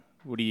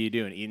What are you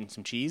doing? Eating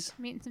some cheese?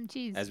 I'm eating some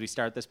cheese. As we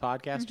start this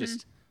podcast,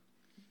 just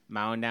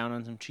mowing down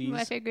on some cheese?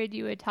 Well, I figured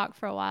you would talk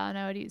for a while and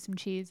I would eat some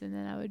cheese and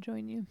then I would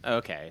join you.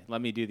 Okay,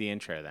 let me do the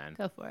intro then.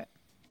 Go for it.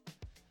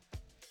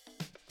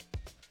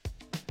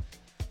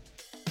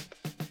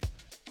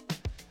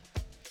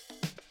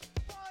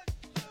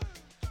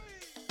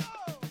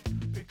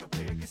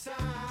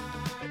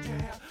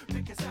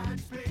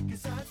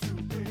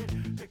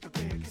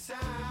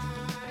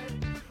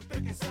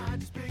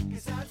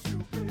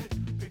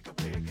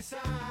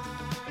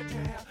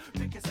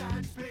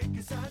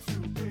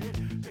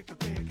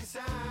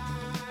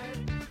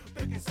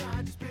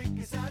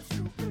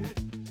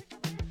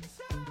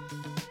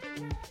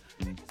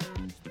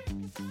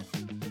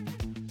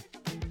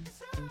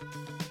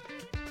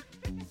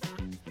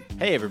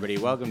 Hey everybody,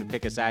 welcome to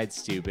Pick a Side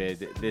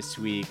Stupid. This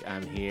week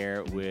I'm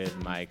here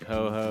with my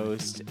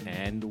co-host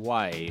and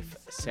wife,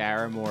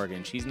 Sarah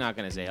Morgan. She's not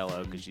going to say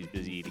hello because she's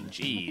busy eating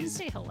cheese.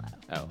 Say hello.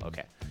 Oh,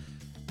 okay.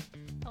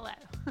 Hello.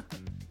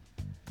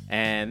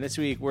 And this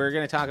week we're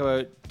going to talk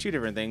about two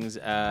different things,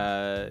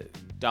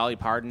 Dolly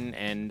Parton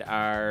and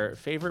our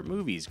favorite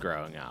movies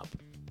growing up,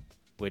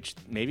 which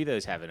maybe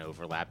those have an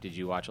overlap. Did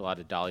you watch a lot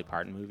of Dolly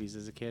Parton movies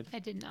as a kid? I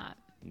did not.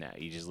 No,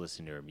 you just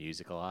listened to her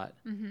music a lot?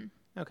 Mm-hmm.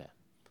 Okay.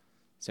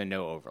 So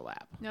no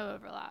overlap. No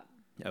overlap.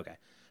 Okay.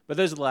 But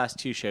those are the last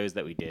two shows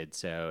that we did.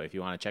 So if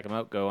you want to check them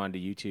out, go onto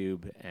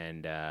YouTube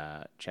and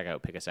check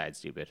out Pick a Side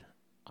Stupid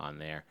on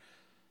there.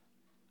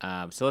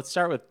 So let's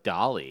start with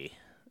Dolly.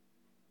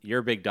 You're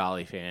a big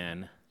Dolly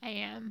fan. I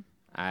am.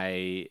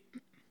 I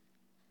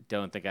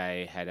don't think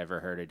I had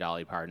ever heard a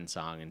Dolly Parton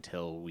song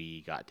until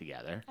we got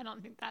together. I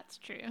don't think that's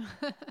true.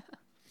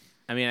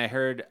 I mean, I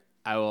heard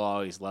I Will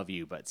Always Love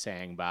You, but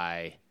sang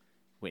by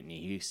Whitney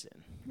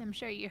Houston. I'm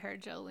sure you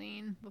heard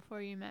Jolene before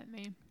you met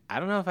me. I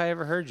don't know if I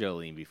ever heard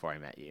Jolene before I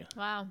met you.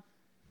 Wow.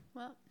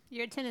 Well,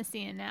 you're a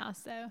Tennessean now,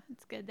 so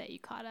it's good that you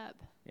caught up.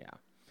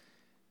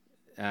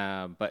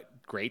 Yeah. But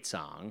great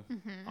song,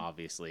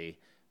 obviously.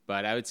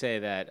 But I would say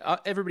that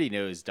everybody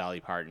knows Dolly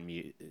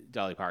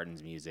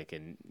Parton's music,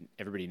 and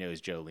everybody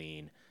knows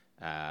Jolene.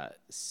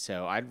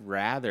 So I'd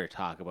rather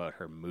talk about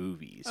her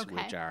movies,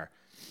 which are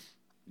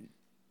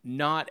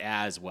not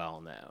as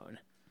well known.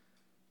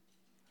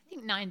 I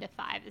think 9 to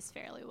 5 is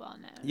fairly well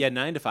known. Yeah,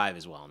 9 to 5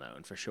 is well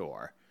known for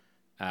sure.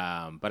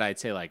 But I'd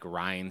say like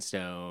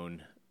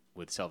Rhinestone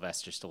with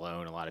Sylvester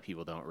Stallone, a lot of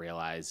people don't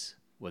realize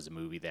was a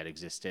movie that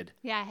existed.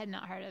 Yeah, I had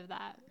not heard of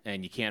that.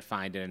 And you can't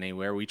find it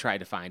anywhere. We tried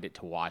to find it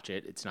to watch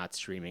it. It's not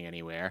streaming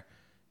anywhere.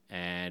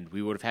 And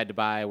we would have had to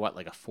buy,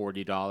 like a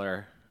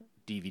 $40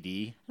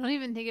 DVD? I don't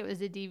even think it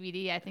was a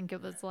DVD. I think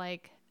it was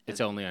like...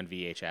 It's only on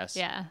VHS?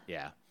 Yeah.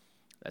 Yeah.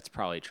 That's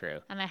probably true.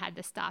 And I had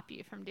to stop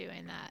you from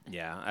doing that.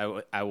 Yeah,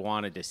 I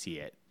wanted to see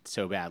it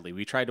so badly.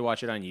 We tried to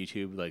watch it on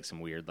YouTube, like some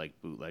weird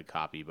like bootleg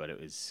copy, but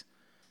it was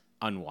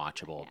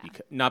unwatchable. Yeah.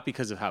 Not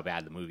because of how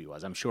bad the movie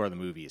was. I'm sure the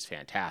movie is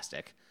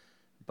fantastic,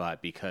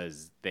 but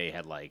because they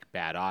had like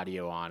bad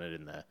audio on it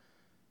and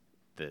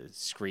the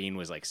screen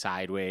was like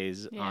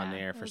sideways on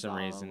there for some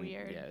reason.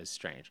 Weird. Yeah, it was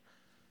strange.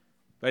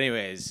 But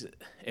anyways,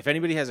 if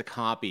anybody has a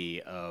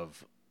copy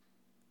of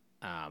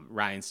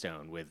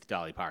Rhinestone with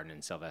Dolly Parton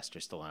and Sylvester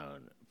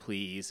Stallone,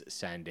 please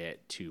send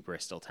it to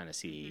Bristol,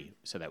 Tennessee,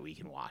 so that we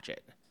can watch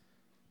it.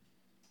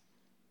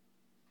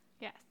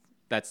 Yes.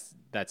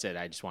 That's it.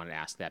 I just wanted to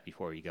ask that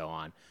before we go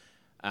on.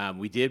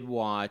 We did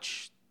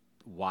watch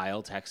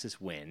Wild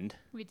Texas Wind.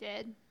 We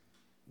did.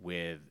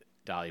 With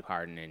Dolly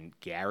Parton and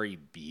Gary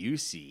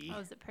Busey. It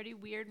was a pretty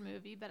weird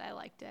movie, but I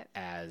liked it.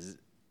 As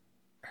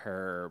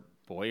her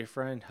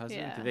boyfriend,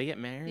 husband. Yeah. Did they get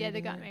married? Yeah,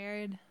 they got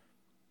married.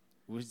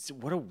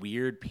 What a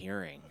weird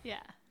pairing.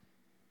 Yeah.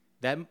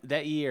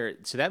 That year,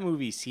 so that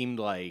movie seemed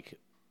like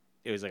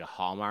it was like a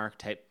Hallmark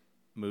type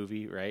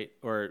movie, right?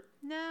 Or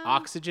no.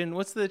 Oxygen.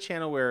 What's the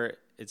channel where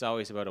it's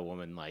always about a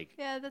woman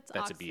that's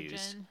Oxygen,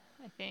 abused?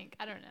 I think.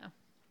 I don't know.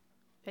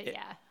 But it,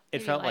 yeah.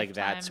 It felt Lifetime. like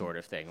that sort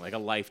of thing, like a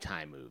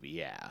Lifetime movie,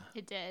 yeah.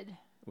 It did.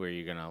 Where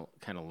you're going to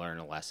kind of learn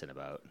a lesson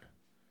about.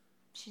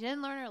 She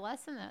didn't learn her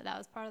lesson, though. That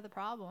was part of the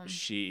problem.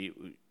 She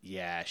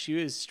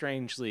was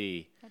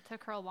strangely... It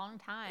took her a long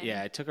time.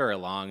 Yeah, it took her a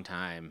long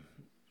time.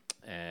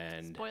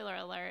 And spoiler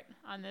alert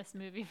on this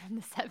movie from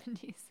the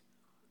 70s.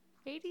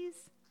 80s?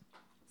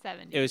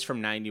 70s. It was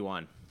from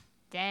 91.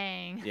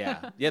 Dang.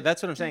 Yeah. Yeah,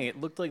 that's what I'm saying. It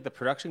looked like the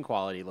production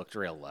quality looked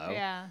real low.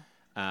 Yeah.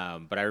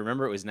 But I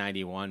remember it was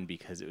 91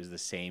 because it was the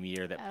same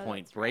year that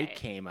Point Break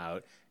came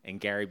out, and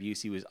Gary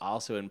Busey was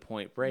also in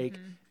Point Break.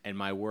 Mm-hmm. And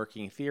my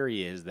working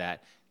theory is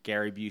that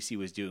Gary Busey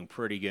was doing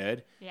pretty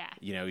good. Yeah.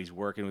 You know, he's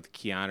working with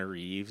Keanu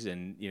Reeves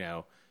and,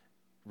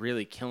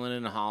 really killing it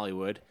in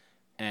Hollywood.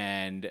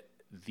 And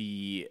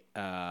the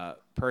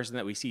person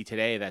that we see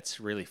today that's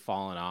really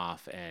fallen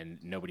off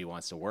and nobody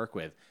wants to work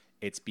with,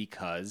 it's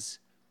because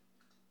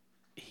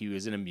he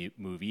was in a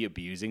movie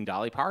abusing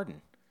Dolly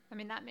Parton. I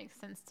mean, that makes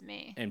sense to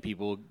me. And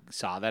people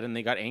saw that and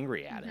they got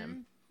angry at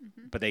him.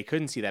 Mm-hmm. But they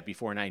couldn't see that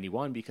before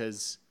 91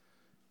 because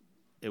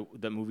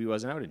the movie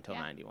wasn't out until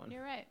 91.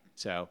 You're right.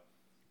 So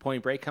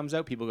Point Break comes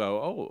out, people go,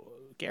 oh,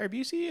 Gary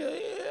Busey,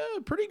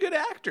 a pretty good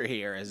actor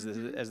here as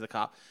the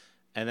cop.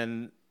 And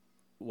then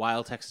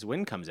Wild Texas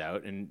Wind comes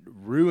out and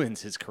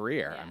ruins his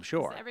career, I'm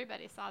sure.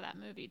 Everybody saw that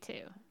movie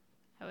too,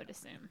 I would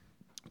assume.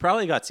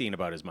 Probably got seen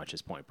about as much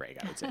as Point Break,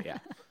 I would say, yeah.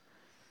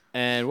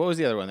 And what was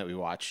the other one that we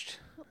watched?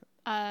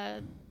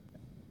 The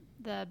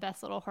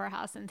Best Little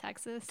Whorehouse in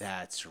Texas.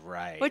 That's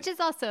right. Which is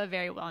also a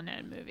very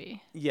well-known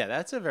movie. Yeah,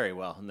 that's a very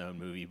well-known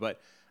movie. But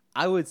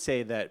I would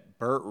say that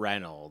Burt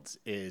Reynolds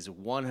is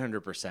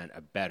 100%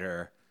 a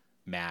better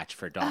match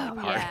for Dolly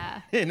Parton.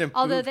 Yeah. In a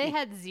Although movie. they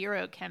had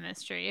zero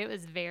chemistry. It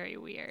was very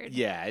weird.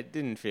 Yeah, it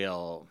didn't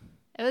feel...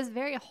 It was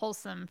very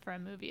wholesome for a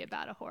movie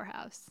about a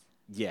whorehouse.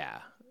 Yeah,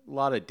 a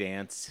lot of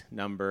dance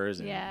numbers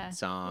and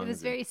songs. It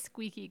was very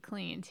squeaky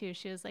clean, too.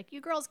 She was like,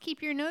 you girls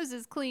keep your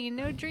noses clean.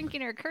 No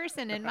drinking or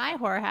cursing in my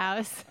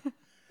whorehouse.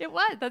 It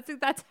was.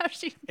 That's how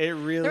she... It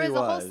really was. There was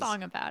a whole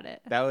song about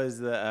it. That was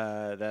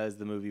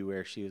the movie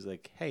where she was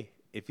like, hey,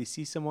 if you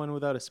see someone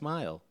without a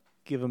smile,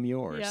 give them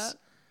yours. Yep.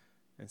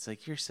 It's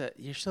like, you're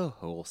so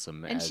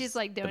wholesome. And she's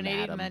like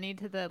donating money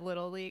to the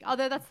Little League.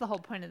 Although that's the whole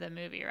point of the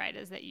movie, right?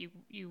 Is that you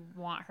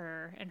want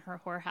her and her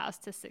whorehouse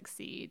to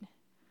succeed.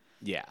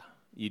 Yeah,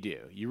 you do.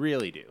 You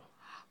really do.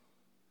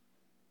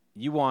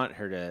 You want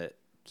her to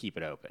keep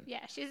it open.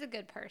 Yeah, she's a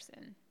good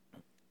person.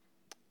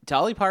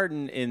 Dolly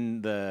Parton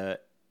in the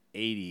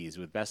 80s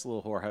with Best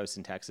Little Whorehouse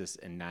in Texas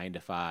and 9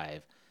 to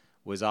 5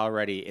 was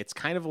already, it's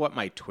kind of what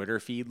my Twitter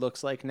feed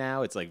looks like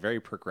now. It's like very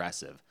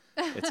progressive.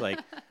 It's like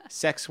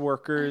sex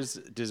workers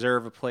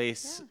deserve a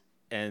place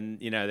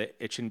and,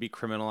 it shouldn't be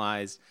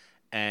criminalized.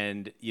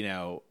 And,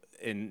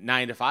 in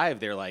 9 to 5,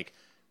 they're like,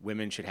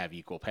 women should have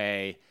equal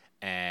pay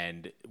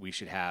and we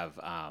should have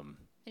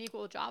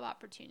equal job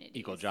opportunities.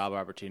 Equal job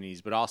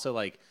opportunities, but also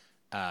like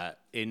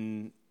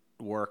in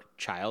work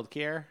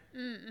childcare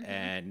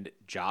and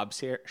job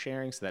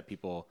sharing so that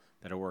people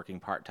that are working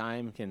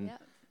part-time can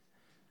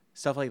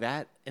stuff like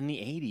that in the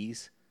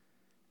 80s.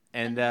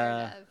 And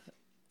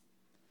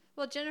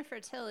well, Jennifer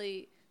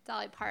Tilly,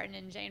 Dolly Parton,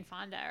 and Jane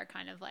Fonda are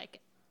kind of like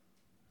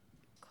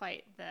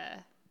quite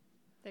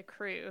the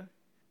crew.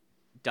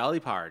 Dolly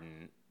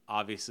Parton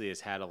obviously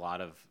has had a lot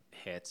of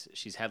hits.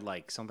 She's had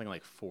like something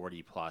like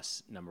 40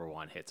 plus number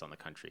one hits on the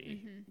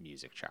country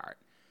music chart.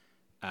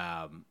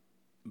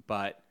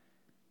 But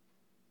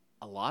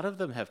a lot of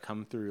them have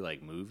come through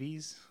like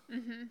movies.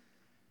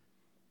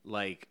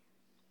 Like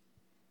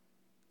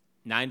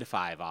 9 to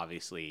 5,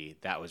 obviously,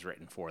 that was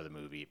written for the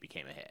movie. It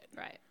became a hit.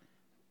 Right.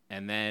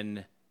 And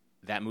then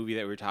that movie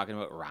that we were talking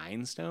about,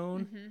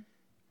 Rhinestone,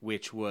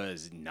 which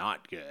was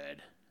not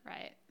good.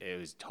 Right. It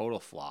was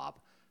total flop.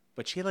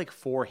 But she had like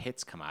 4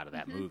 hits come out of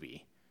that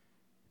movie.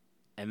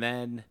 And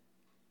then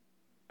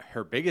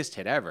her biggest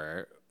hit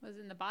ever was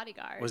in The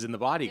Bodyguard.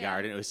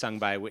 And it was sung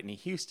by Whitney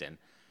Houston.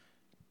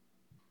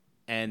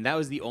 And that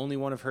was the only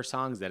one of her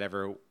songs that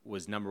ever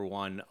was number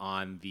one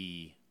on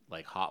the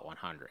like Hot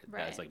 100.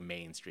 Right. That was like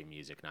mainstream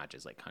music, not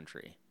just like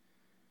country.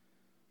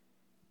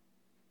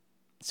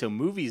 So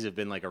movies have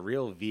been like a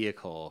real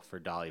vehicle for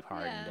Dolly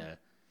Parton to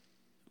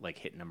like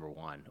hit number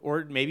one,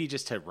 or maybe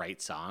just to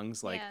write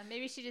songs. Like,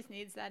 maybe she just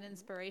needs that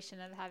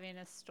inspiration of having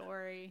a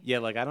story. Yeah,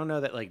 like I don't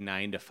know that like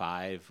 9 to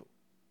 5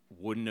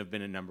 wouldn't have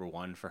been a number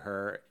one for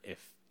her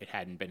if it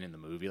hadn't been in the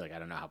movie. Like I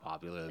don't know how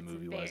popular the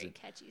movie was. It's a very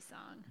catchy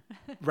song.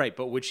 Right,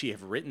 but would she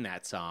have written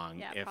that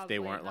song if they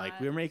weren't like,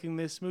 we're making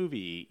this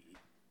movie?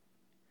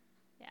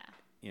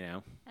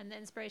 Yeah. And the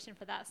inspiration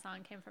for that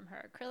song came from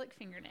her acrylic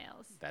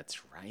fingernails.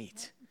 That's right.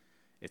 Yep.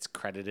 It's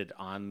credited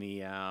on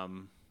the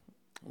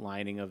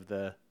lining of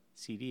the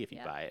CD if you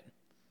buy it.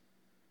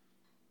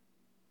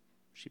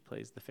 She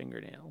plays the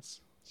fingernails.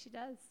 She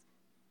does.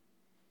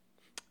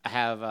 I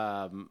have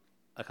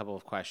a couple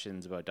of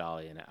questions about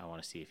Dolly, and I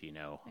want to see if you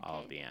know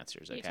all of the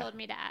answers. You told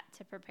me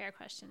to prepare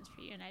questions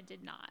for you, and I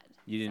did not.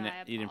 You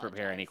didn't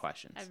prepare any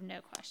questions? I have no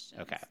questions.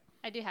 Okay.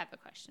 I do have a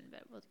question,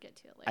 but we'll get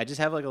to it later. I just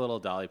have like a little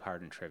Dolly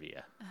Parton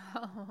trivia.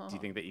 Oh. Do you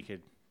think that you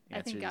could answer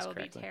I think this I will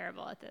correctly? be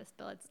terrible at this,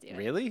 but let's do it.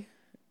 Really?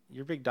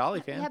 You're a big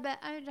Dolly fan? Yeah, but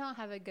I don't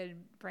have a good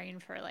brain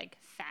for like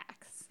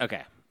facts.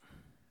 Okay.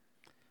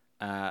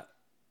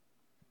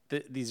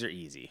 These are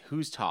easy.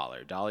 Who's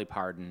taller, Dolly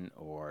Parton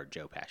or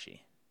Joe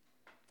Pesci?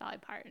 Dolly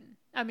Parton.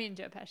 I mean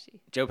Joe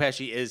Pesci. Joe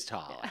Pesci is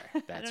taller.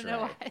 Yeah. That's I don't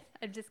know why.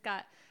 I just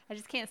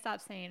can't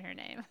stop saying her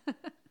name.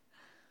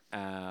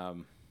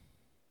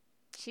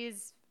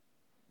 She's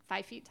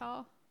 5 feet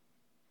tall.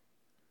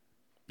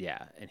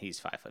 Yeah, and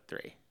he's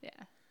 5'3". Yeah.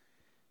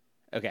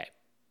 Okay.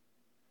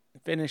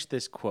 Finish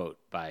this quote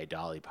by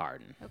Dolly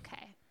Parton.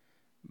 Okay.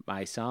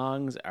 My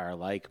songs are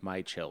like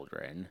my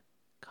children,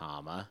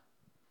 comma.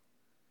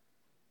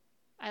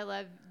 I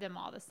love them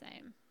all the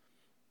same.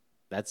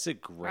 That's a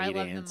great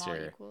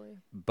answer.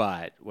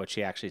 But what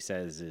she actually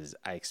says is,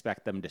 I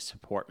expect them to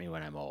support me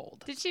when I'm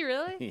old. Did she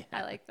really? Yeah.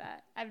 I like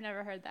that. I've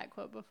never heard that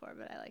quote before,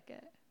 but I like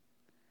it.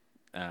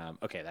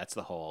 Okay, that's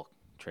the whole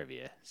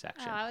trivia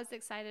section. Oh, I was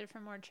excited for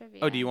more trivia.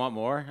 Oh, do you want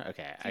more?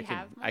 Okay,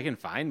 I can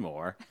find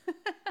more.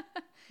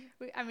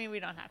 We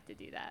don't have to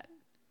do that.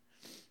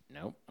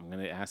 Nope. I'm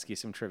going to ask you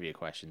some trivia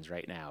questions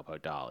right now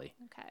about Dolly.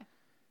 Okay.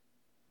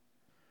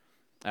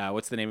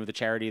 What's the name of the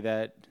charity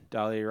that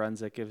Dolly runs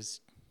that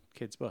gives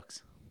kids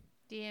books?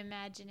 The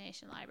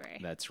Imagination Library.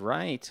 That's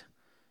right.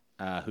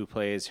 Who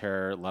plays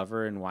her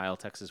lover in Wild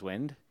Texas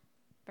Wind?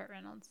 Burt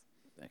Reynolds.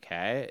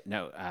 Okay.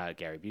 No,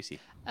 Gary Busey.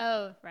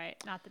 Oh, right.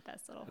 Not the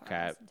best little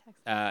Okay. horse in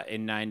Texas.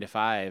 In 9 to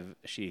 5,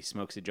 she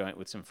smokes a joint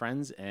with some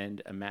friends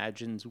and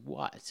imagines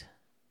what?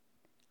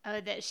 Oh,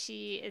 that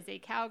she is a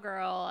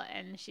cowgirl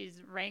and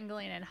she's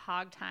wrangling and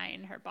hog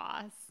tying her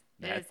boss.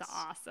 It's That's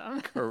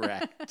awesome.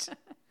 Correct.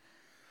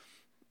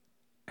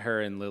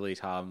 Her and Lily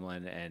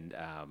Tomlin and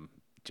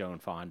Jane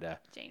Fonda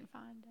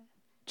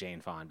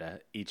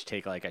each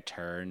take like a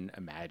turn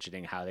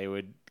imagining how they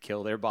would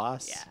kill their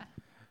boss. Yeah.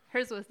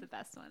 Hers was the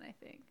best one, I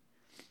think.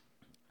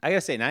 I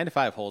gotta say, 9 to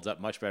 5 holds up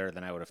much better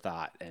than I would have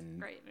thought,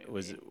 and Great movie. it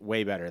was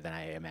way better than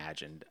I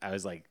imagined. I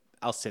was like,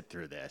 I'll sit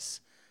through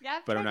this, Yeah,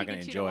 I've but I'm tried not to gonna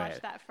get you enjoy to watch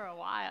it. that for a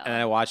while. And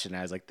then I watched it, and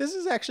I was like, this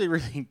is actually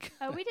really good.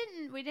 Oh, we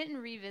didn't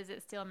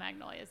revisit Steel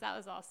Magnolias. That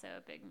was also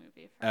a big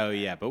movie for Oh her.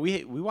 yeah, but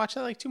we watched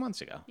that like 2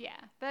 months ago. Yeah,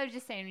 but I was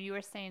just saying, you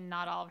were saying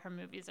not all of her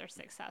movies are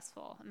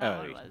successful, and that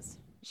one was.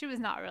 She was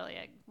not really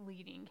a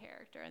leading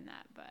character in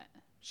that, but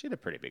She had a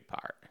pretty big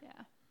part.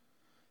 yeah.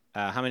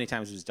 How many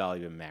times has Dolly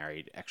been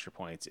married? Extra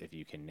points if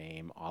you can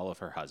name all of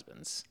her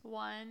husbands.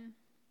 One.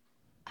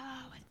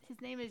 Oh, his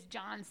name is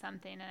John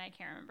something, and I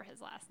can't remember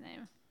his last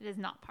name. It is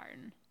not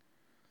Parton.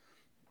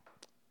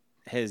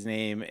 His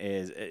name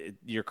is,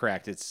 you're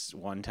correct, it's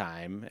one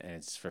time, and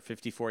it's for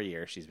 54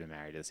 years she's been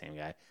married to the same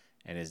guy,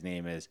 and his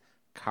name is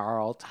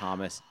Carl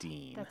Thomas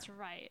Dean. That's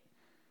right.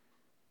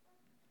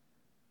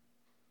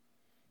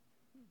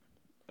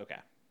 Okay.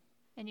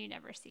 And you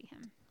never see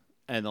him.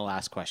 And the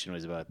last question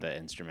was about the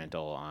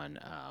instrumental on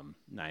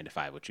 9 to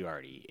 5, which you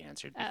already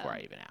answered before Oh. I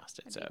even asked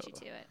it. I So beat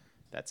you to it.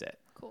 that's it.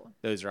 Cool.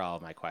 Those are all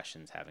of my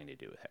questions having to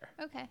do with her.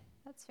 Okay,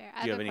 that's fair.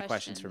 Do you have any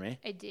questions for me?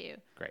 I do.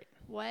 Great.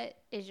 What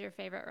is your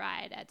favorite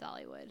ride at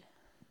Dollywood?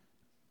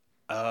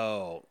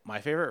 Oh, my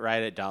favorite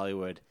ride at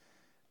Dollywood,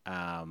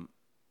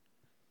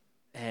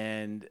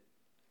 and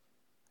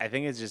I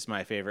think it's just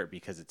my favorite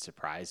because it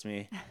surprised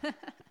me.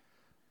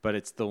 But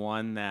it's the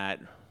one that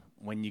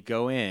when you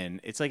go in,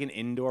 it's like an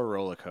indoor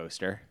roller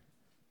coaster.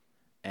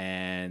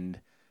 And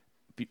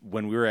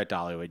when we were at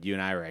Dollywood, you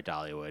and I were at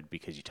Dollywood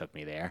because you took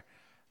me there.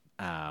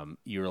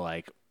 You were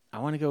like, I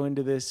want to go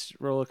into this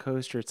roller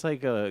coaster. It's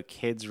like a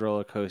kid's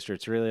roller coaster.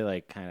 It's really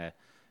like kind of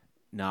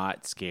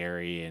not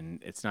scary and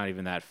it's not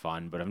even that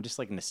fun, but I'm just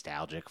like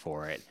nostalgic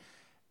for it.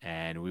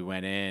 And we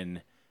went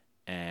in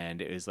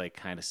and it was like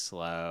kind of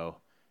slow.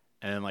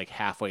 And then like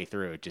halfway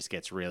through, it just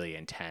gets really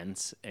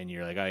intense. And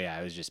you're like, oh yeah,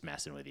 I was just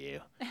messing with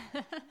you.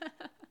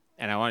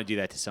 And I want to do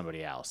that to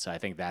somebody else. So I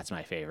think that's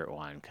my favorite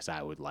one because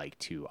I would like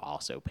to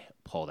also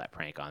pull that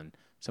prank on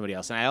somebody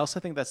else. And I also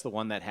think that's the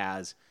one that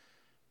has,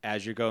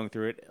 as you're going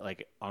through it,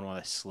 like on one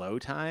of the slow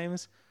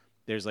times,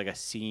 there's like a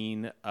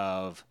scene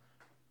of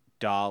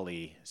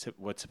Dolly,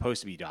 what's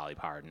supposed to be Dolly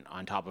Parton,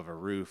 on top of a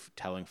roof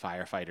telling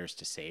firefighters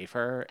to save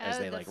her as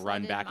they the like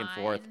run flooded back and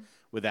forth mine.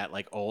 with that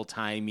like old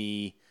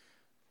timey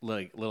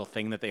like little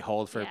thing that they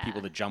hold for Yeah.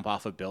 people to jump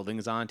off of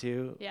buildings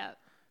onto. Yep.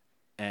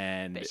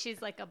 And But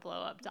she's like a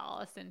blow up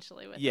doll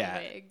essentially with yeah,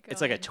 a wig. it's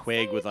like a going,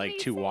 twig with "Save like me,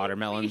 two save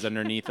watermelons me."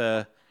 underneath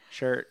a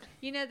shirt.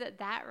 You know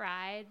that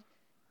ride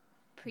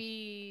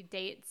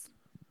predates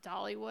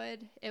Dollywood.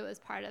 It was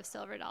part of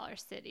Silver Dollar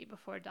City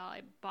before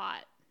Dolly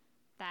bought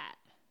that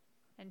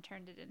and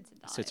turned it into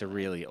Dollywood. So it's a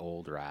really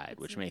old ride,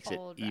 It's which an makes it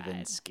old even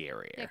ride.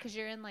 scarier. Yeah, because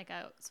you're in like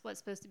what's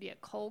supposed to be a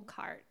coal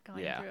cart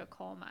going Yeah. through a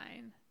coal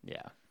mine.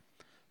 Yeah.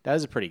 That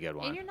was a pretty good And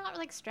one. you're not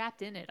like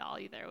strapped in at all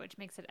either, which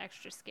makes it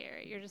extra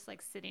scary. You're just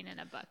like sitting in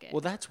a bucket.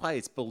 Well, that's why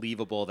it's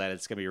believable that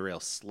it's going to be real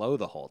slow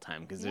the whole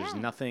time because there's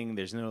Yeah. nothing,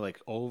 there's no like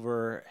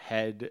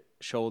overhead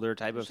shoulder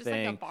type It's of just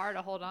thing. like a bar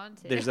to hold on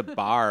to. There's a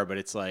bar, but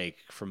it's like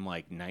from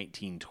like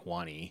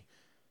 1920.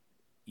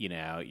 You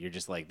know, you're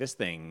just like, this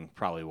thing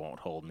probably won't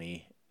hold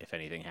me if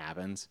anything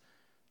happens.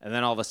 And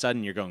then all of a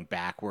sudden you're going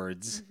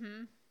backwards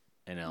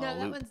in a no, that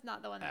loop. one's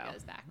not the one that Oh.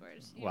 goes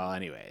backwards. Well, You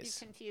anyways.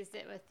 confused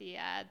it with the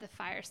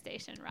fire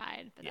station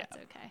ride, but Yeah.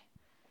 that's okay.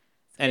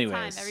 It's a good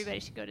Anyways. time. Everybody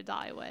should go to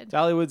Dollywood.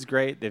 Dollywood's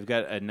great. They've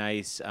got a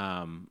nice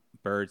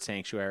bird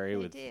sanctuary They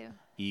with do.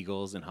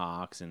 eagles and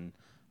hawks and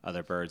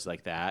other birds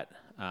like that.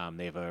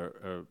 They have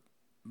a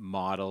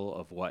model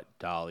of what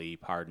Dolly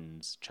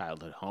Parton's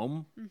childhood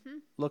home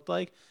looked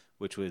like,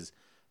 which was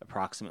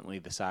approximately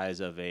the size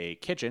of a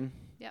kitchen,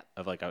 Yep.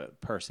 of like a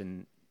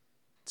person's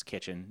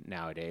kitchen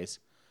nowadays.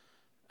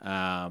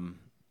 And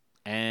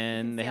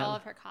they See all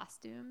have, of her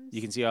costumes.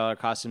 you can see all our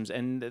costumes,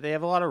 and they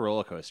have a lot of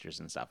roller coasters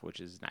and stuff, which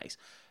is nice.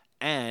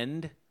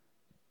 And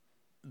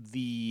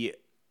the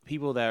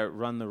people that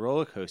run the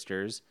roller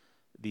coasters,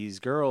 these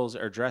girls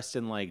are dressed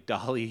in like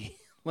Dolly,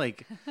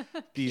 like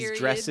these Period.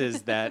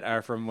 dresses that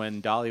are from when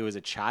Dolly was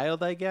a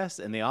child, I guess,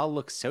 and they all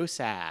look so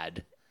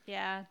sad.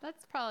 Yeah,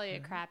 that's probably a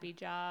crappy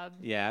job.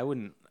 Yeah, I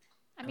wouldn't.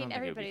 I don't mean, think it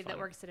would be everybody that fun.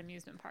 works at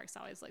amusement parks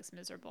always looks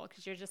miserable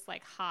because you're just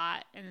like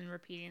hot and then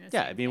repeating the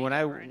Yeah, same I mean, when thing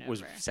I over and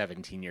was over.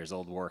 17 years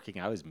old working,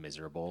 I was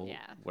miserable. Yeah.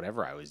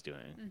 Whatever I was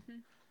doing.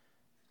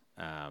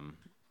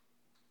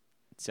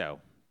 So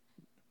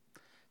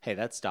Hey,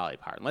 that's Dolly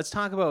Parton. Let's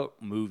talk about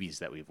movies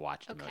that we've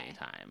watched a Okay. million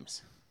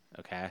times.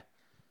 Okay?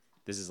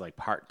 This is like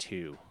part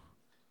 2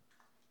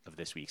 of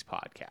this week's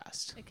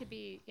podcast. It could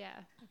be, it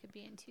could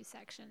be in 2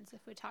 sections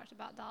if we talked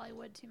about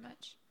Dollywood too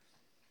much.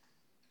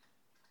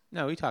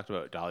 No, we talked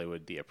about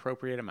Dollywood the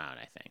appropriate amount,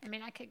 I think. I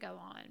mean, I could go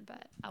on,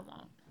 but I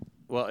won't.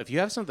 Well, if you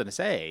have something to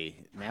say,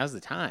 now's the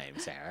time,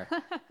 Sarah.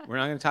 We're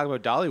not going to talk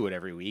about Dollywood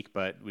every week,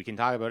 but we can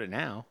talk about it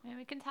now. I mean,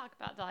 we can talk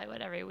about Dollywood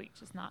every week,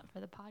 just not for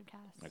the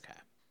podcast. Okay.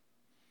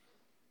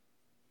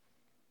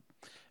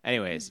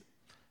 Anyways,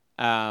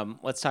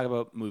 let's talk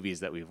about movies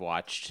that we've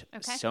watched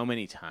Okay. so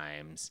many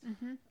times.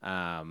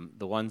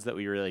 The ones that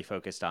we really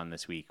focused on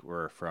this week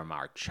were from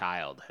our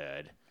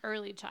childhood,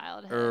 Early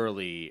childhood.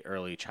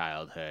 early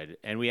childhood,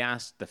 and we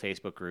asked the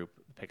Facebook group,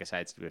 Pick a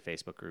Side Stupid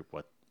Facebook group,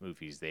 what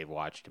movies they've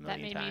watched a That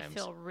million made times. me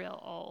feel real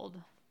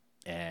old.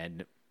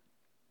 And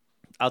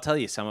I'll tell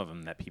you some of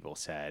them that people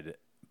said,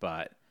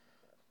 but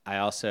I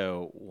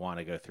also want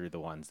to go through the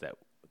ones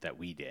that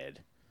we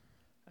did.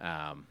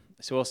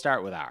 So we'll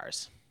start with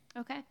ours.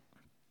 Okay.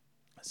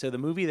 So the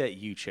movie that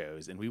you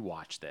chose, and we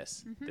watched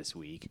this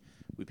week,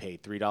 we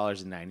paid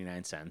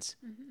 $3.99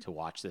 to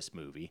watch this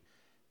movie.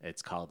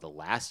 It's called The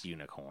Last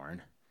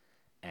Unicorn,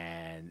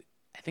 and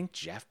I think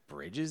Jeff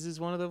Bridges is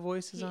one of the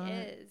voices He on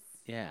it. is.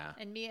 Yeah.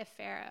 And Mia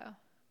Farrow.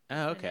 Oh,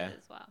 is in okay. it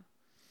as well.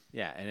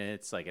 Yeah, and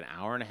it's like an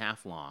hour and a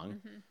half long.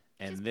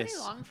 And She's this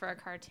pretty long for a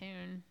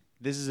cartoon.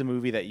 this is a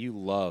movie that you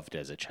loved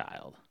as a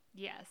child.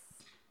 Yes.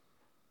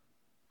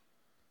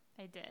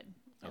 I did.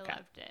 I Okay.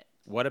 loved it.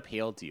 What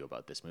appealed to you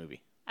about this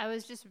movie? I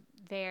was just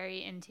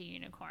very into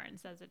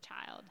unicorns as a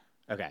child.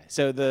 Okay,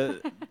 so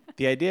the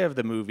idea of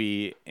the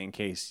movie, in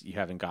case you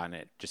haven't gotten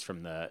it just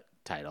from the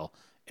title,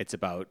 it's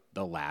about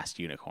the last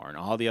unicorn.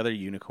 All the other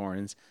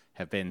unicorns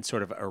have been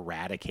sort of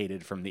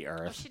eradicated from the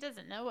Well, earth. she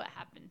doesn't know what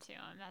happened to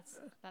him.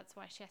 That's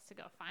why she has to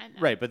go find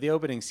them. Right, but the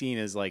opening scene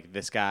is like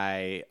this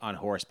guy on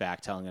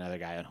horseback telling another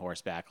guy on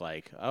horseback,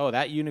 like, "Oh,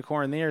 that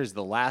unicorn there is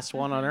the last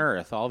one on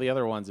Earth. All the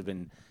other ones have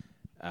been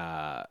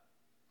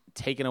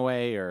taken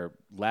away or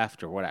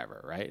left or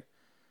whatever." Right.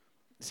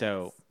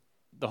 So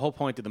the whole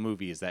point of the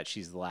movie is that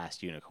she's the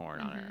last unicorn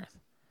on Earth,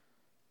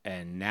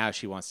 and now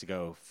she wants to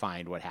go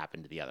find what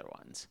happened to the other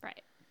ones.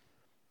 Right.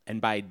 And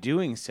by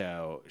doing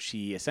so,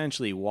 she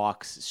essentially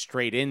walks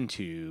straight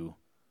into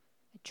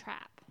A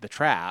trap. the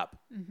trap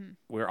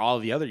where all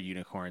the other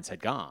unicorns had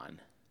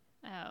gone.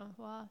 Oh,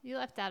 well, you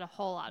left out a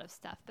whole lot of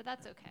stuff, but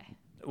that's okay.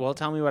 Well,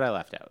 tell me what I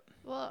left out.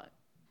 Well,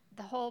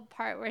 the whole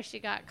part where she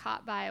got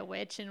caught by a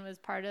witch and was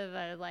part of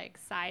a like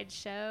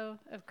sideshow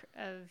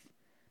of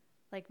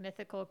like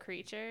mythical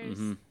creatures,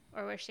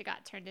 or where she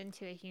got turned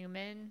into a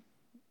human.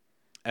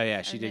 Oh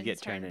yeah, she and did then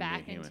get turned back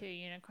into a human. into a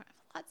unicorn.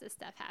 Lots of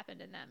stuff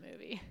happened in that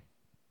movie.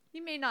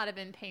 You may not have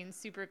been paying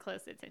super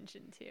close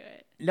attention to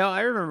it. No,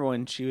 I remember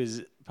when she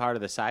was part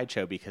of the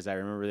sideshow because I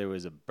remember there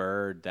was a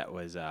bird that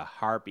was a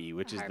harpy,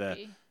 which is the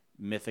Harpy.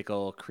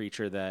 mythical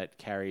creature that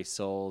carries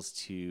souls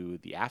to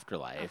the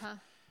afterlife. Uh-huh.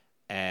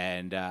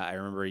 And I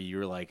remember you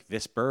were like,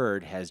 "This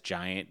bird has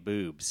giant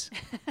boobs."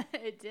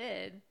 It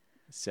did.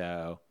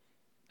 So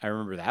I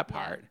remember that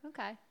part. Yeah.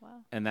 Okay.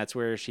 Well, And that's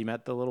where she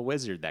met the little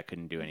wizard that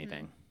couldn't do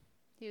anything.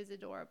 he was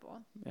adorable.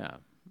 Yeah.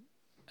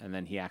 And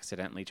then he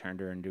accidentally turned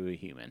her into a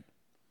human.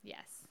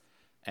 Yes.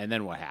 And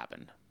then what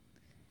happened?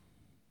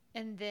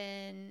 And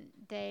then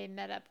they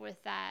met up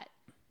with that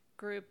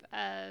group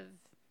of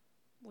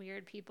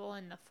weird people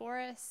in the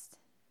forest.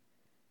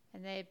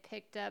 And they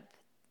picked up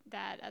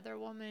that other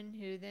woman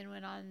who then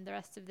went on the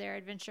rest of their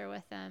adventure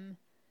with them.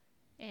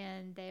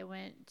 And they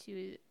went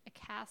to a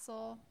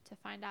castle to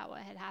find out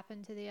what had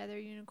happened to the other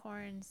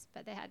unicorns.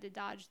 But they had to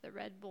dodge the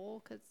Red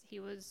Bull because he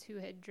was who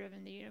had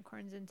driven the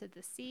unicorns into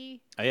the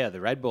sea. Oh yeah,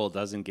 the Red Bull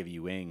doesn't give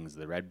you wings.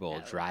 The Red Bull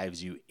No.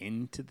 drives you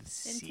into the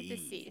sea. Into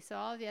the sea. So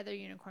all of the other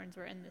unicorns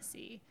were in the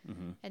sea.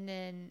 And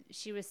then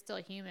she was still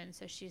human,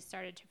 so she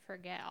started to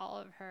forget all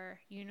of her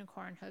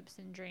unicorn hopes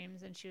and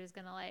dreams, and she was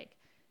going to like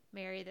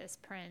marry this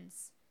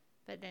prince.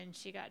 But then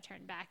she got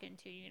turned back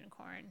into a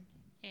unicorn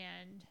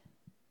and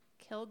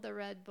killed the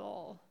Red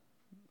Bull.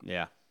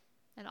 Yeah.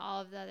 And all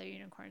of the other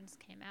unicorns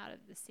came out of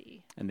the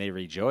sea. And they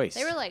rejoice.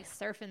 They were like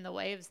surfing the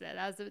waves though.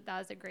 That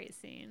was a great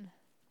scene.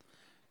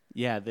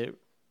 Yeah,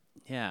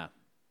 yeah.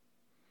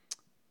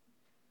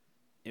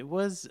 It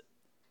was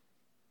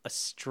a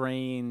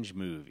strange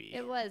movie.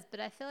 It was, but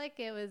I feel like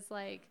it was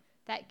like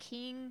that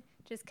king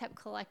just kept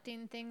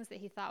collecting things that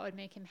he thought would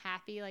make him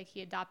happy. Like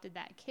he adopted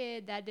that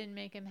kid, that didn't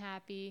make him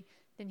happy.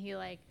 Then he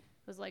like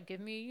was like, "Give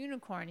me a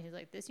unicorn." He's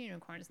like, "This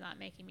unicorn's not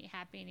making me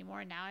happy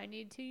anymore. Now I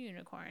need 2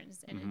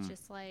 unicorns." And it's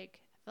just like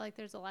I feel like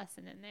there's a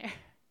lesson in there.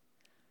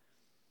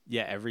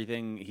 Yeah,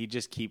 everything. He'd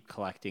just keep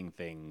collecting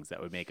things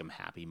that would make him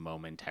happy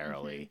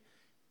momentarily,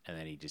 and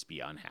then he'd just be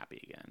unhappy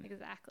again.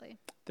 Exactly.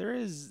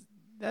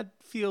 That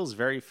feels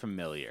very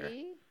familiar.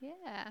 See?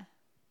 Yeah.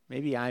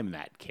 Maybe I'm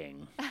that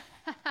king.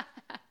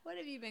 What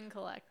have you been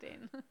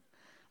collecting?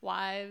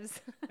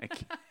 Wives. I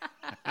can't-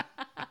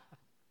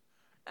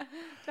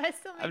 Do I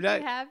still make I'm you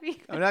not-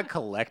 happy? I'm not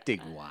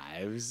collecting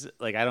wives.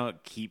 Like I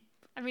don't keep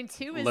I mean,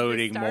 2 is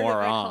loading the start more of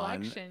the on.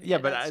 collection. Yeah,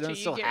 but that's I true. don't You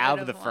still get have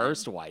rid the of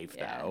first one. wife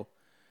Yeah. though.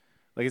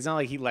 Like it's not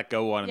like he let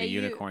go one of the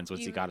you- unicorns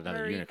once he got another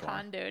Marie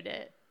unicorn. Kondoed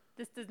it.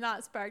 This does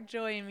not spark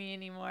joy in me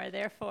anymore.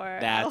 Therefore,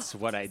 That's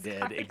will what I did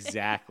discard it.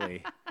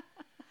 exactly.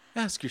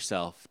 Ask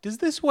yourself, does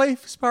this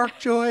wife spark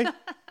joy?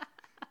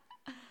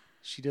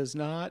 She does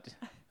not.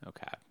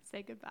 Okay.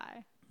 Say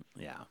goodbye.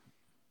 Yeah.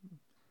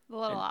 A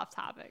little off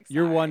topic.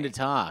 You're one to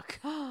sorry.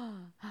 talk.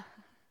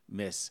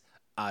 Miss,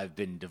 I've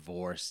been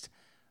divorced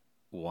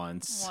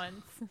once.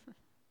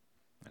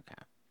 Okay.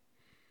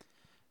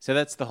 So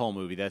that's the whole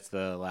movie. That's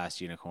the Last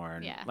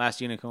Unicorn. Yeah.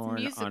 Last Unicorn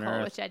It's a on musical,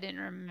 Earth. which I didn't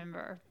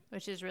remember,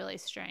 which is really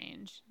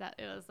strange. That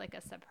it was like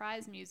a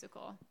surprise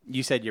musical.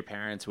 You said your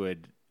parents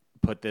would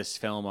put this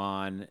film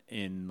on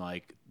in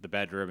like the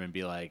bedroom and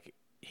be like,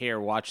 "Here,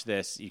 watch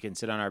this. You can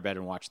sit on our bed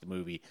and watch the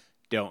movie.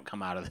 Don't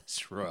come out of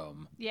this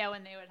room." Yeah,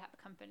 when they would have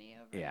company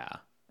over. Yeah.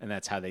 And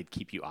that's how they'd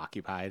keep you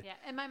occupied. Yeah,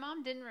 and my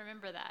mom didn't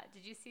remember that.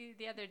 Did you see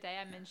the other day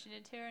I mentioned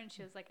it to her, and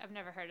she was like, "I've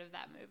never heard of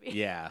that movie."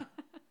 Yeah.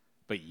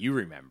 But you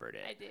remembered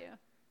it. I do.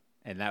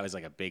 And that was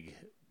like a big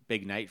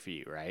night for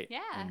you, right? Yeah.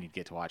 When you'd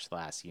get to watch The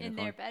Last Unicorn.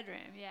 In their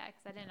bedroom, yeah,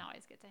 because I didn't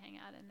always get to hang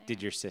out in there.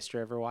 Did your sister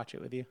ever watch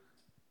it with you?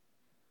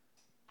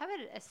 I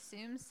would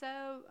assume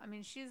so. I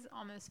mean, she's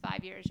almost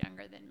 5 years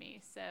younger than me,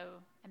 so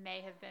I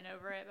may have been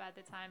over it by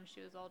the time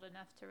she was old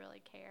enough to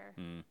really care.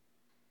 Mm.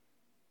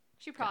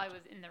 She probably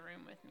was in the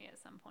room with me at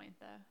some point,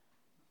 though.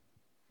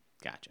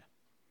 Gotcha.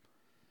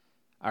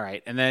 All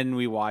right, and then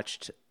we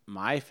watched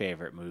my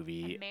favorite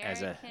movie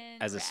as a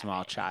American small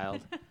Rabbit.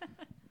 child.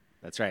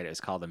 That's right. It was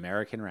called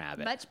American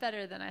Rabbit. Much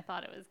better than I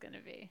thought it was going to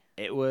be.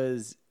 It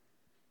was,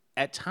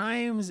 at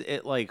times,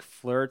 it like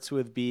flirts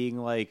with being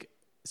like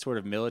sort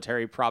of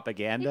military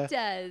propaganda. It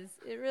does.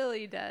 It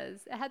really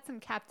does. It had some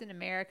Captain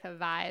America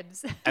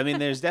vibes. I mean,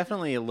 there's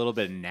definitely a little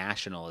bit of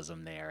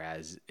nationalism there,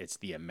 as it's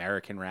the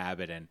American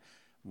Rabbit, and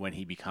when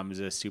he becomes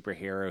a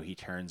superhero, he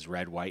turns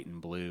red, white,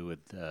 and blue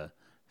with the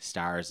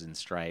stars and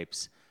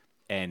stripes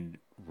and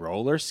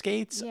roller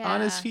skates on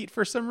his Yeah. feet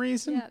for some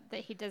reason. Yeah, that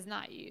he does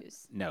not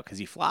use. No, because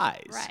he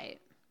flies. Right.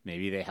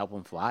 Maybe they help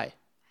him fly.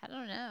 I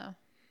don't know.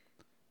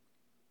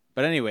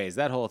 But anyways,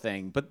 that whole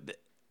thing.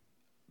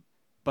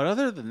 But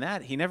other than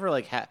that, he never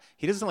like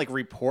he doesn't like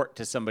report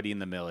to somebody in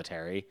the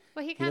military.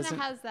 Well, he kind of doesn't-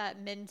 has that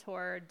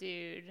mentor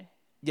dude.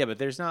 Yeah, but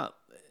there's not.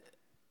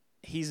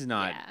 He's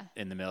not Yeah.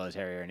 in the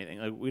military or anything.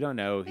 Like we don't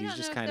know. We He's don't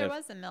just know kind if of there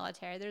was a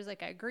military. There's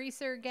like a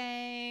greaser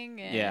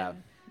gang. And yeah.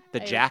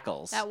 The a-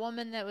 Jackals. That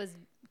woman that was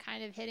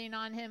kind of hitting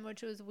on him,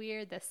 which was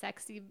weird. The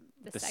sexy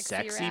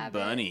Sexy rabbit.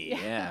 bunny.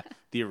 Yeah.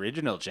 The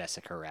original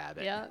Jessica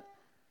Rabbit. Yep.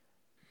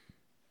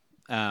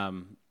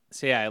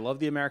 So yeah, I love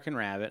the American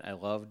Rabbit. I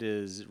loved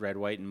his red,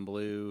 white, and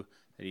blue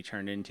that he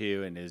turned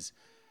into, and his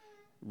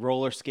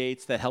roller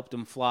skates that helped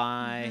him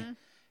fly,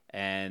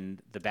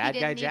 and the bad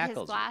he guy didn't need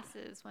Jackals. his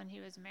glasses when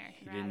he was American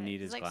He Rabbit. didn't need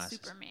He's his like glasses.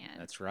 Superman.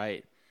 That's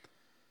right.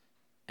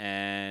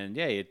 And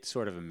yeah, he had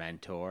sort of a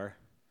mentor,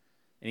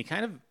 and he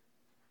kind of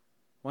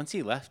once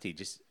he left,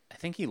 I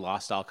think he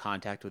lost all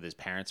contact with his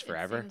parents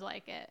forever. It seemed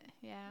like it.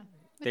 Yeah.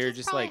 Which They were is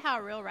just probably like-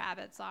 how real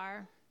rabbits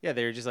are. Yeah,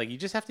 they were just like, you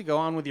just have to go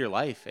on with your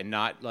life and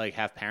not like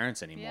have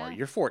parents anymore. Yeah.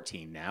 You're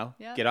 14 now.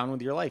 Yep. Get on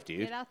with your life, dude.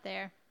 Get out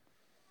there.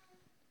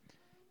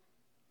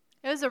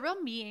 It was a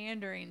real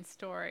meandering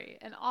story.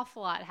 An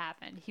awful lot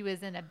happened. He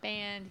was in a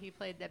band. He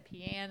played the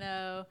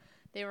piano.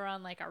 They were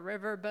on like a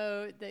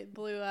riverboat that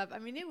blew up. I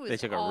mean, it was. They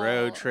took a all-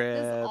 road It was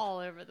trip. all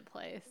over the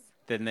place.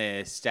 Then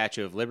the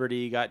Statue of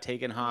Liberty got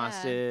taken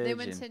hostage. Yeah, they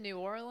went and- to New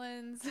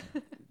Orleans.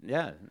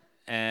 yeah,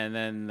 and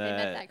then They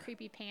met that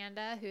creepy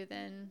panda who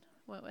then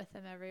went with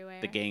them everywhere.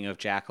 the gang of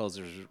jackals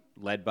was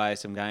led by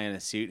some guy in a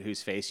suit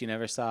whose face you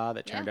never saw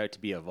that turned Yeah. out to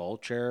be a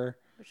vulture,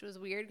 Which was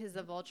weird because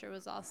the vulture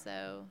was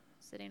also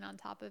sitting on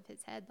top of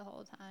his head the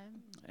whole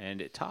time. and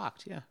it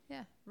talked. Yeah,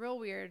 Yeah, real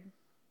weird.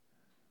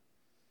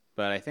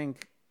 but I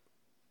think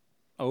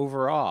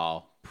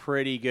overall,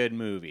 pretty good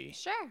movie.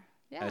 Sure.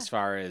 Yeah. As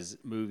far as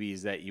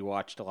movies that you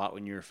watched a lot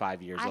when you were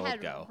 5 years I old had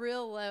go.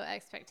 real low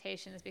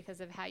expectations because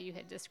of how you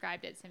had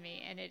described it to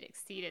me, and it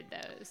exceeded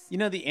those. You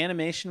know, the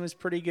animation was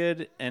pretty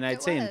good, and I'd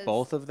It say in was.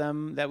 both of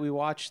them that we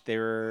watched, they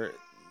were.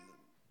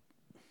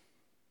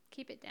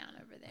 Keep it down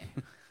over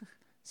there.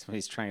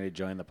 Somebody's trying to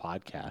join the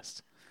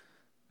podcast.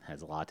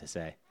 Has a lot to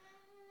say.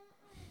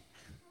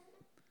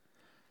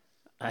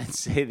 I'd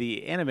say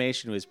the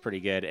animation was pretty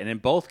good, and in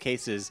both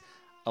cases,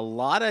 a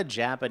lot of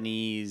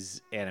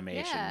Japanese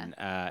animation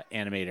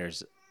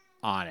animators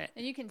on it.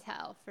 And you can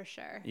tell for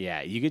sure.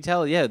 Yeah, you could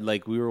tell. Yeah,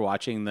 like we were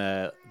watching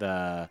the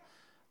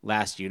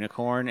Last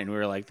Unicorn, and we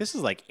were like, "This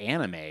is like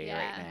anime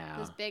right now."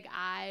 Those big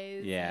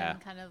eyes. Yeah.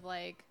 And kind of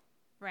like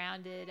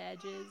rounded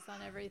edges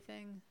on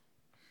everything.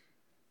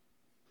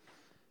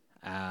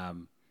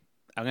 I'm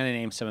going to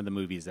name some of the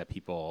movies that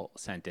people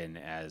sent in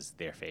as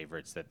their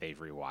favorites that they've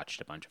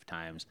rewatched a bunch of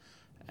times,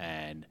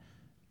 and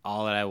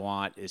all that I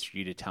want is for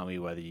you to tell me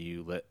whether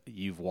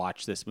you've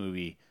watched this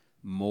movie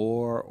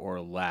more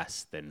or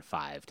less than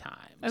 5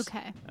 times.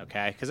 Okay.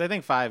 Okay? Because I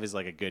think 5 is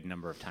like a good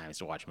number of times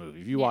to watch a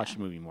movie. If you Yeah. watch a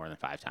movie more than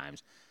 5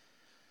 times,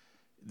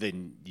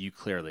 then you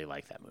clearly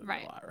like that movie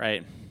Right. a lot,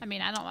 right? I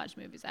mean, I don't watch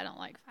movies I don't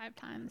like 5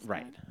 times.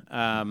 Right.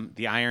 but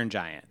The Iron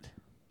Giant.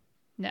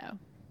 No,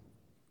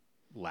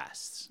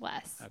 Less.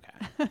 less.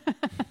 Okay.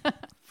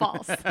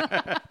 False.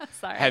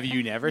 Sorry. Have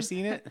you never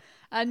seen it?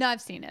 No,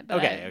 I've seen it, but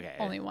Okay.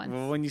 only once.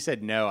 Well, when you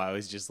said no, I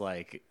was just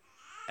like,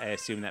 I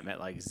assumed that meant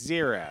like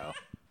 0.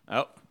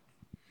 Oh,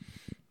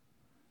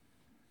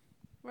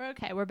 We're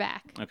okay. We're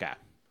back. okay.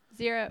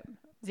 0.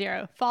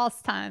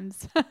 False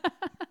times. False.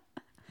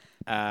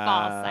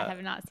 I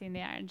have not seen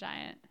The Iron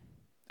Giant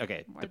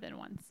Okay. more than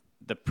once.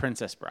 The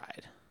Princess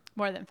Bride.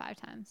 More than 5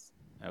 times.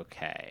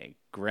 Okay.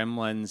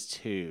 Gremlins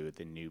 2,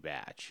 The New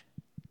Batch.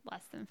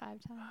 Less than 5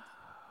 times.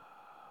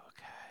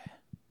 Okay.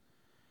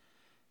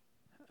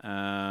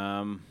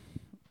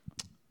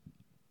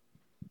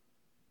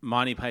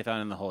 Monty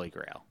Python and the Holy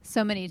Grail.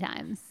 So many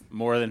times.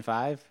 More than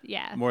 5?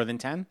 Yeah. More than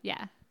 10?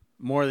 Yeah.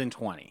 More than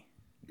 20?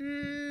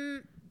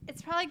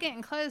 It's probably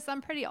getting close.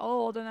 I'm pretty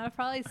old, and I've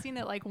probably seen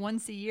it like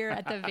once a year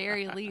at the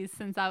very least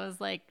since I was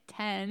like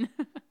 10.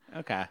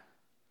 Okay.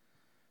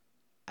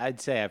 I'd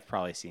say I've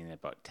probably seen it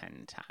about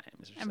 10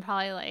 times. Or And so.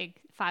 probably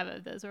like 5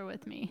 of those were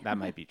with me. That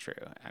might be true,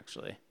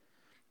 actually.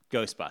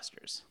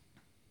 Ghostbusters.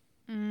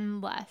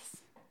 Less.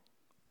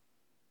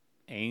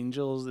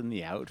 Angels in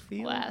the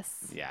Outfield?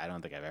 Less. Yeah, I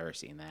don't think I've ever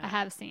seen I that.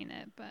 have seen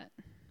it, but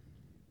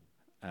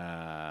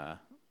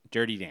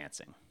Dirty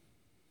Dancing.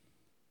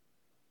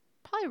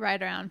 probably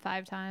right around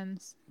 5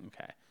 times.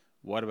 Okay.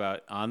 What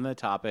about, on the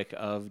topic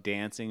of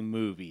dancing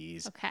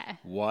movies, Okay.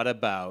 what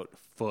about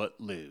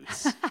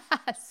Footloose?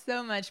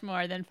 So much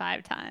more than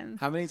 5 times.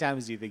 How many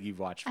times do you think you've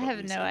watched I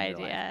Footloose? have no in your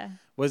life? idea.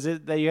 Was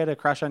it that you had a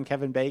crush on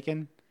Kevin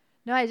Bacon?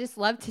 No, I just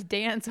loved to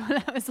dance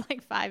when I was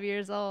like 5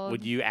 years old.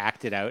 Would you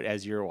act it out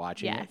as you were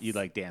watching Yes. it? You'd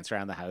like dance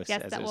around the house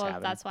Yes, as it was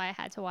happening? that's why I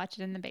had to watch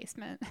it in the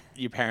basement.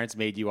 Your parents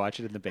made you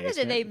watch it in the Not that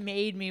basement? they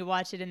made me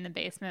watch it in the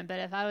basement, but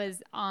if I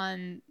was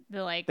on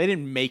the like, They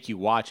didn't make you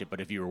watch it,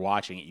 but if you were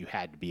watching it, you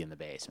had to be in the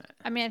basement.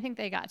 I mean, I think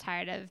they got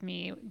tired of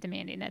me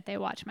demanding that they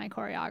watch my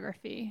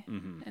choreography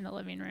in the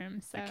living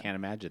room. So I can't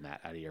imagine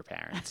that out of your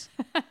parents.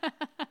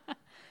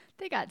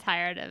 they got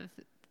tired of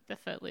the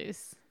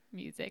Footloose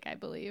music, I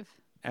believe.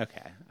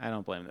 Okay, I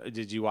don't blame them.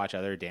 Did you watch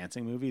other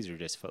dancing movies or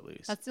just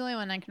Footloose? That's the only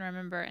one I can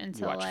remember You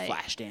until watched like,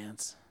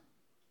 Flashdance?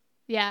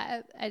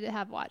 yeah, I did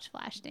have watched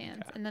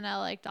Flashdance, Okay. and then I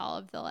liked all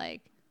of the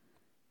like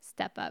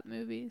Step Up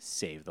movies.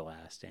 Save the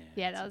Last Dance.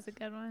 Yeah, that was a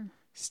good one.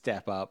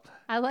 Step Up.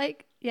 I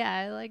like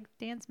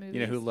dance movies. You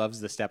know who loves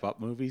the Step Up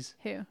movies?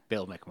 Who?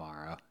 Bill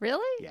McMorrow.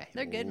 Really? Yeah, he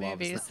They're good loves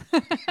movies.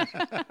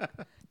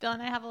 Bill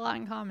and I have a lot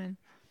in common.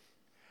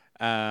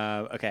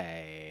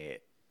 Okay,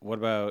 what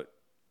about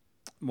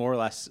more or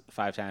less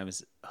 5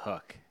 times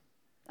Hook?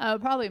 Oh,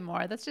 probably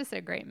more. That's just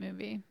a great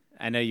movie.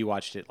 I know you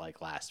watched it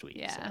like last week,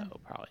 Yeah. so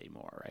probably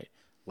more, right?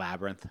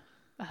 Labyrinth.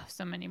 Oh,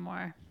 so many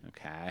more.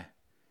 Okay.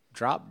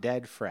 Drop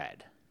Dead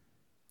Fred.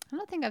 I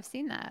don't think I've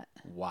seen that.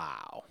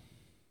 Wow.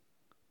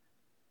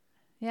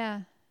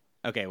 Yeah.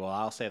 Okay, well,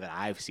 I'll say that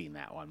I've seen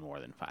that one more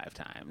than 5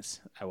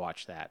 times. I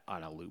watched that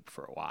on a loop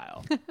for a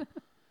while.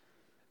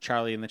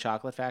 Charlie and the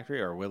Chocolate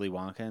Factory or Willy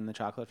Wonka and the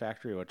Chocolate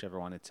Factory, whichever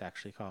one it's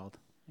actually called.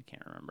 I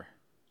can't remember.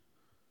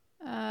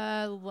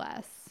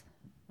 Less.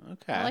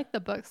 Okay. I like the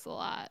books a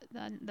lot.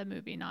 The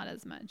movie, not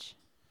as much.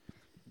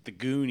 The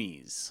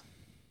Goonies.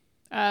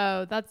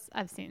 Oh,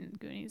 I've seen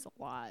Goonies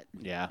a lot.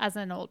 Yeah. As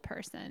an old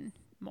person,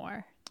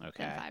 more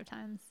Okay. than 5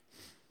 times.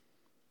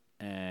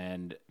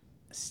 And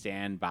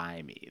Stand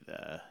By Me,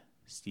 the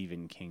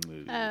Stephen King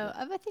movie. Oh,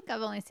 I think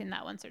I've only seen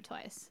that once or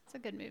twice. It's a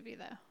good movie,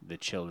 though. The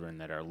children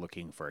that are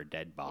looking for a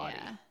dead body.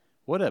 Yeah.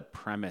 What a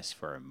premise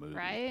for a movie.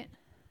 Right?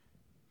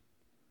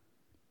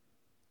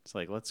 It's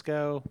like, let's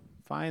go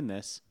find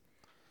this.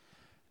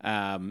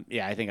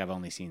 Yeah, I think I've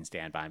only seen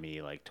Stand By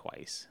Me like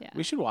twice. Yeah.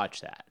 We should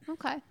watch that.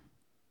 Okay.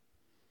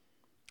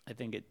 I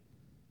think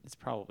it's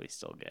probably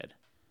still good.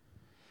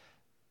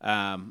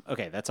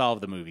 Okay, that's all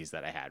of the movies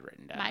that I had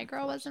written down. My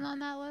Girl wasn't on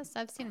that list.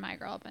 I've seen My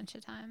Girl a bunch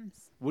of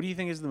times. What do you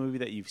think is the movie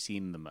that you've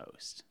seen the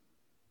most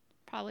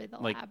Probably The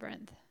Like-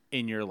 Labyrinth.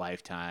 in your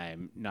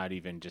lifetime? Not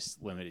even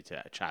just limited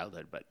to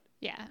childhood, but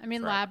Yeah, I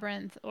mean Right.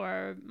 Labyrinth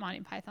or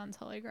Monty Python's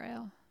Holy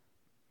Grail.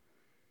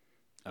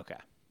 okay.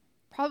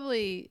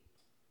 Probably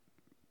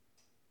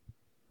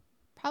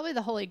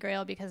the Holy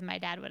Grail because my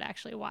dad would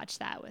actually watch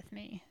that with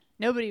me.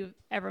 Nobody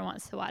ever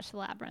wants to watch The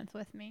Labyrinth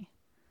with me.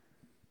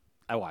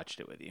 I watched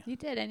it with you. You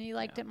did, and you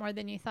liked it more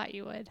than you thought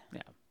you would.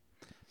 Yeah.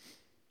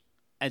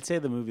 I'd say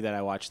the movie that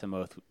I watched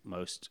the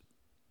most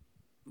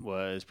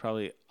was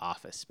probably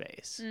Office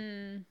Space. It's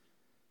And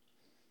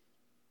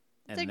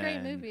a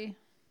great then- movie.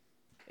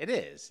 It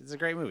is. It's a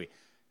great movie.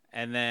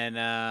 And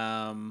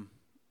then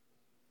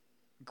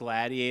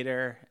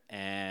Gladiator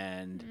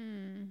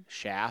and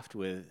Shaft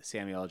with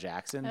Samuel L.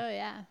 Jackson Oh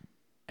yeah.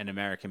 and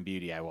American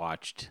Beauty I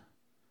watched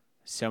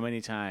so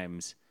many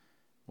times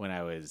when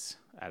I was,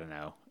 I don't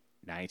know,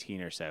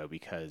 19 or so,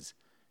 because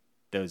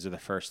those are the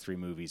first 3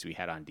 movies we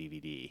had on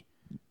DVD.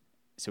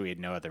 So we had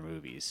no other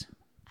movies.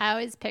 I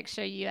always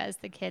picture you as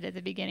the kid at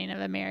the beginning of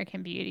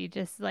American Beauty,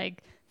 just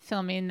like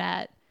filming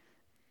that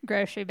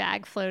grocery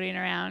bag floating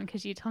around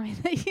because you told me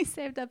that you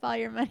saved up all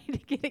your money to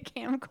get a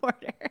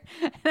camcorder.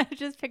 And I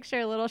just picture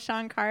a little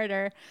Sean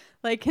Carter,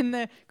 like in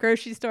the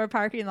grocery store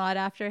parking lot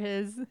after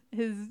his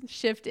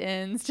shift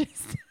ends,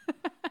 just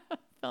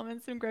filming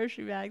some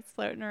grocery bags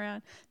floating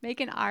around,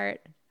 making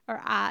art,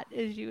 or art,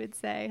 as you would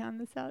say on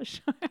the South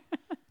Shore.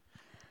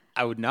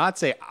 I would not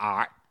say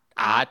art.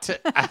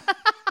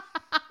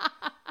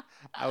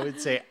 I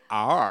would say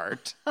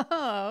art.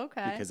 Oh,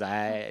 okay. Because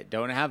I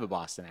don't have a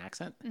Boston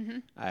accent.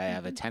 I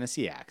have a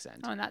Tennessee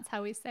accent. Oh, and that's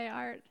how we say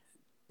art.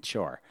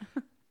 Sure.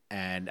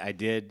 And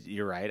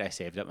you're right, I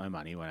saved up my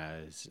money when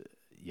I was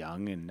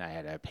young and I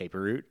had a paper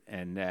route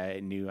and I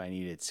knew I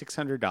needed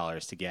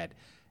 $600 to get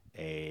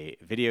a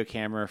video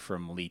camera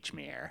from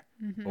Lechmere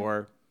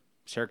or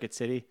Circuit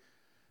City.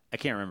 I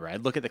can't remember.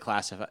 I'd look at the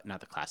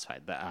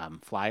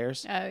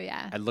flyers. Oh,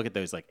 yeah. I'd look at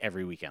those like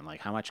every weekend.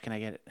 Like, how much can I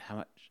get it?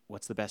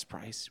 What's the best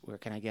price? Where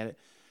can I get it?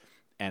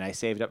 And I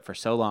saved up for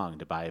so long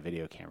to buy a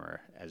video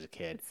camera as a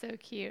kid. It's so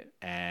cute.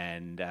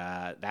 And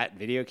that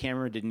video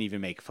camera didn't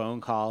even make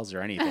phone calls or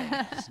anything.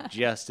 It's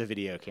just a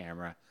video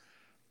camera.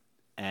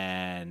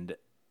 And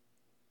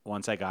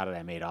once I got it,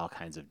 I made all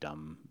kinds of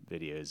dumb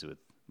videos with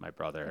my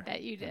brother I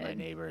bet you and my did.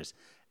 neighbors.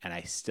 And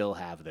I still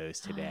have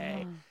those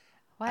today.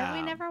 Why have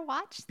we never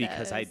watched those?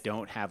 Because I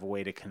don't have a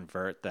way to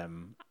convert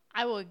them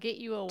I will get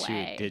you away. to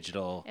a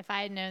digital If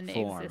I had known they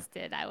form.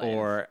 existed, I would.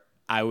 Or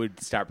I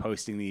would start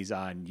posting these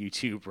on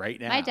YouTube right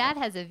now. My dad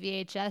has a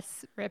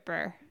VHS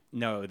ripper.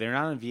 No, they're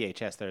not on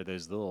VHS. They're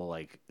those little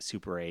like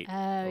Super 8 Oh,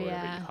 or whatever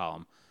yeah. you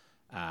call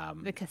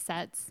them. The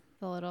cassettes,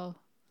 the little.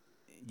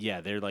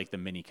 Yeah, they're like the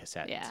mini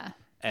cassettes. Yeah.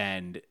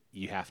 And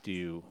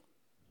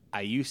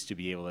I used to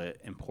be able to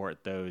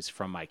import those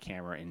from my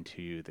camera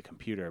into the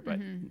computer, but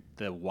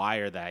the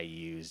wire that I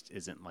used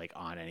isn't like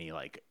on any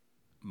like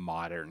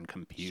modern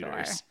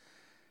computers. Sure.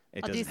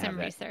 It I'll do doesn't have some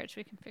that research.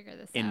 We can figure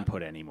this out.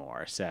 input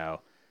anymore.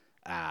 So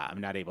I'm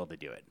not able to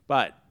do it.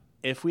 But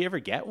if we ever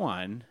get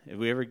one, if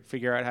we ever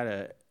figure out how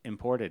to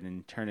import it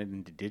and turn it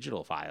into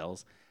digital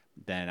files,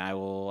 then I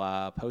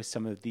will post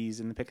some of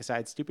these in the Pick a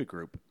Side Stupid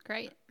group.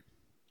 Great.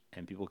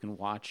 And people can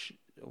watch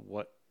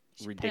what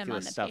Put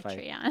ridiculous them on stuff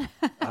the Patreon.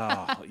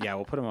 Oh, yeah,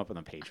 we'll put them up on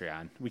the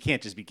Patreon. We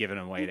can't just be giving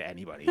them away to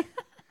anybody.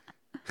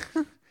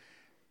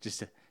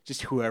 just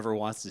whoever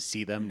wants to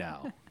see them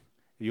now.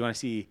 If you want to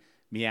see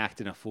me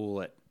acting a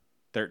fool at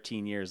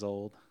 13 years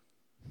old,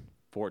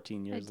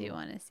 14 years I old. do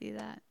want to see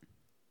that.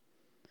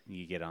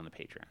 You get on the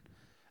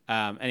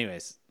Patreon.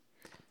 Anyways,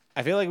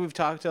 I feel like we've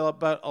talked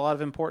about a lot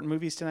of important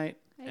movies tonight.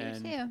 I do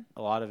and too.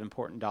 a lot of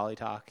important Dolly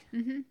talk.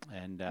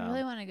 And I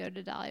really want to go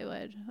to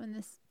Dollywood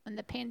when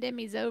the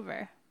pandemic's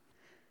over.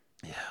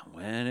 yeah,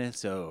 when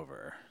it's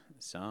over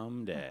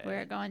someday.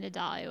 We're going to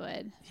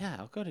Dollywood. Yeah,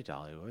 I'll go to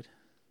Dollywood.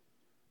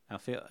 I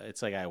feel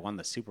it's like I won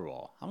the Super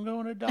Bowl. I'm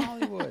going to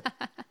Dollywood.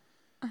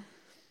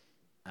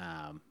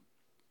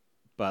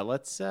 But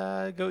let's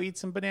go eat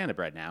some banana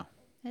bread now.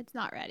 It's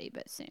not ready,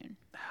 but soon.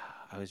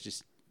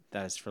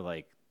 That was for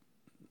like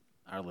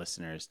our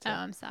listeners Oh, to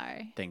I'm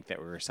sorry. think that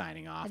we were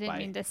signing I off didn't by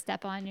mean to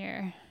step on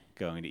your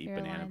going to eat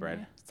banana line bread.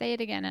 there. Say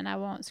it again, and I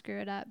won't screw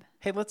it up.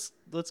 Hey, let's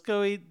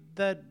go eat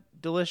that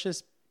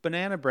delicious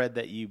banana bread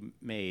that you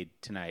made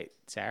tonight,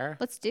 Sarah.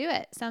 Let's do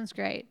it. Sounds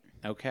great.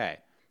 Okay.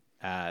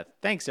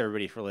 Thanks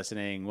everybody for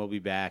listening. We'll be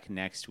back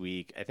next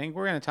week. I think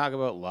we're going to talk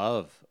about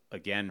love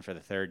again for the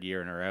third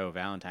year in a row,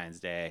 Valentine's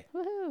Day.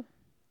 Woohoo!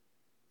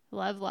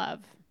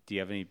 Love. Do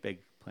you have any big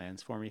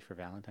plans for me for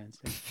Valentine's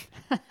Day?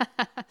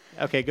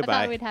 Okay, I goodbye.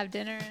 thought we'd have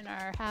dinner in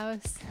our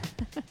house.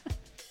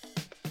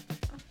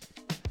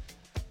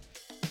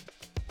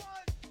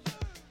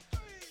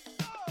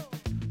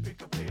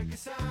 Pick a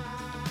side,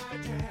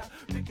 yeah.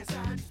 Pick a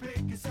side,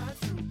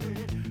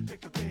 stupid.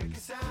 Pick a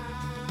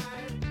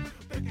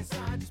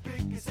side, just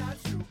pick a side,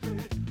 stupid.